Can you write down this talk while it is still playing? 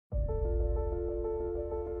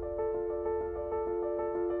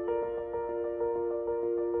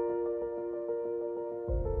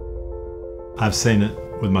I've seen it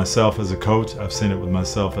with myself as a coach. I've seen it with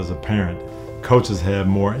myself as a parent. Coaches have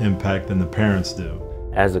more impact than the parents do.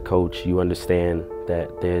 As a coach, you understand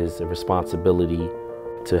that there's a responsibility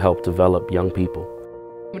to help develop young people.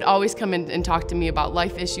 Would always come in and talk to me about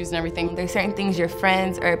life issues and everything. There's certain things your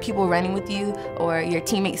friends or people running with you or your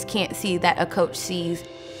teammates can't see that a coach sees.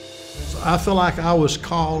 So I feel like I was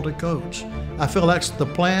called to coach. I feel that's the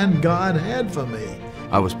plan God had for me.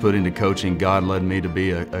 I was put into coaching. God led me to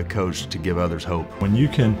be a coach to give others hope. When you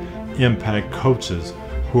can impact coaches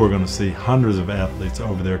who are going to see hundreds of athletes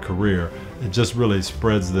over their career, it just really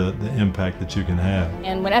spreads the impact that you can have.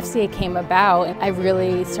 And when FCA came about, I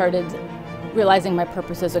really started realizing my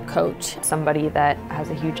purpose as a coach. Somebody that has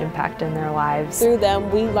a huge impact in their lives. Through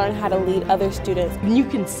them, we learn how to lead other students. And you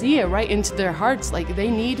can see it right into their hearts, like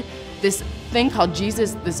they need this thing called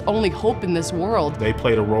Jesus, this only hope in this world. They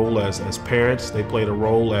played a role as parents, they played a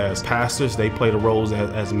role as pastors, they played a role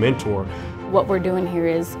as mentor. What we're doing here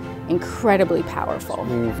is incredibly powerful.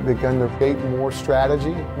 We've begun to create more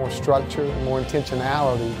strategy, more structure, more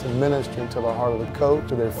intentionality to minister to the heart of the coach,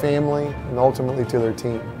 to their family, and ultimately to their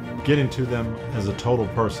team. Getting to them as a total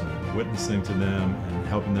person, witnessing to them and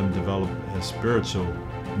helping them develop as spiritual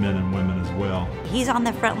men and women as well. He's on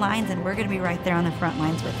the front lines and we're going to be right there on the front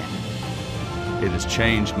lines with him. It has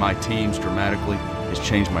changed my teams dramatically. It's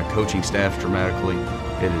changed my coaching staff dramatically.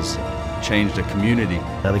 It has changed a community.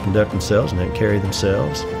 How they conduct themselves and how they carry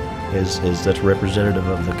themselves is that's representative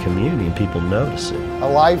of the community, and people notice it. A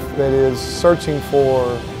life that is searching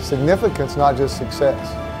for significance, not just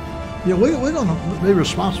success. Yeah, we're going to be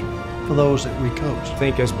responsible for those that we coach. I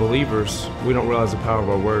think as believers, we don't realize the power of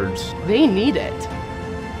our words. They need it.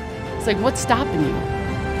 It's like, what's stopping you?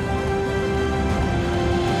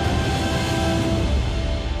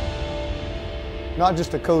 Not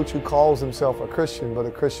just a coach who calls himself a Christian, but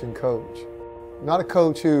a Christian coach. Not a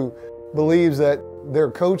coach who believes that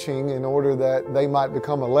they're coaching in order that they might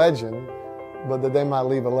become a legend, but that they might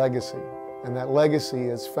leave a legacy. And that legacy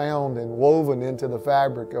is found and woven into the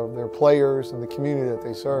fabric of their players and the community that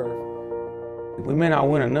they serve. We may not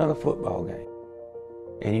win another football game.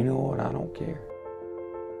 And you know what? I don't care.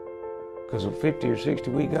 Because the 50 or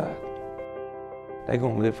 60 we got, they're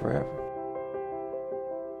going to live forever.